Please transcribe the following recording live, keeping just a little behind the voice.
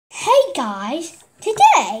Guys,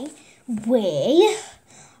 today we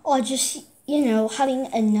are just, having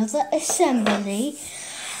another assembly,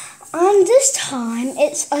 and this time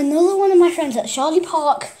it's another one of my friends at Charlie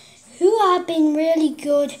Park who have been really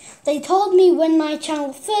good. They told me when my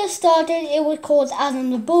channel first started it was called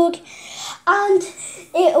Adam the Bug, and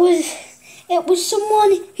it was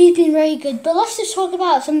someone who's been very good. But let's just talk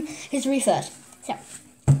about some history first. So,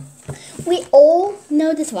 we all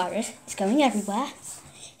know this virus is going everywhere.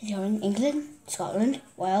 It's going England, Scotland,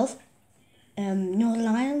 Wales,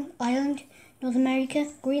 Northern Ireland, North America,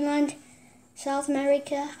 Greenland, South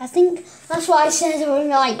America. I think that's what I said, or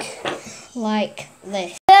like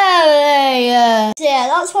this. Yeah,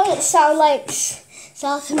 that's what it sounds like.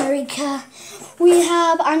 South America. We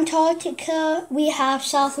have Antarctica. We have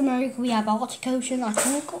South America. We have Arctic Ocean. I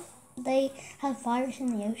think they have virus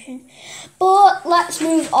in the ocean. But let's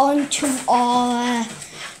move on to our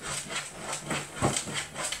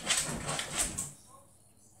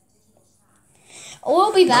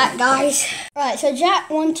we'll be back, guys. Right, so Jack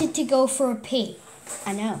wanted to go for a pee.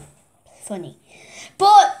 I know, funny.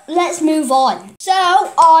 But let's move on.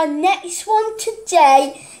 So our next one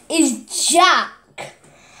today is Jack,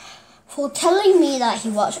 for telling me that he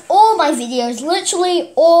watched all my videos,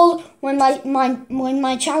 literally all when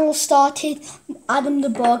my channel started, Adam the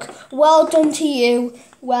Bug. Well done to you.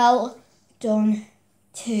 Well done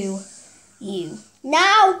to you.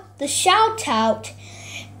 Now the shout out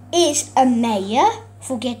is Amaya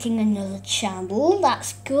for getting another channel.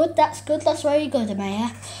 That's good. That's very good,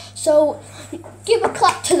 Amaya. So give a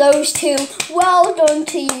clap to those two. Well done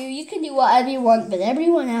to you. You can do whatever you want, but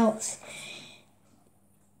everyone else,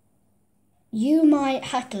 you might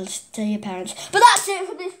have to listen to your parents. But that's it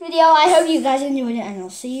for this video. I hope you guys enjoyed it, and I'll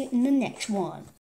see you in the next one.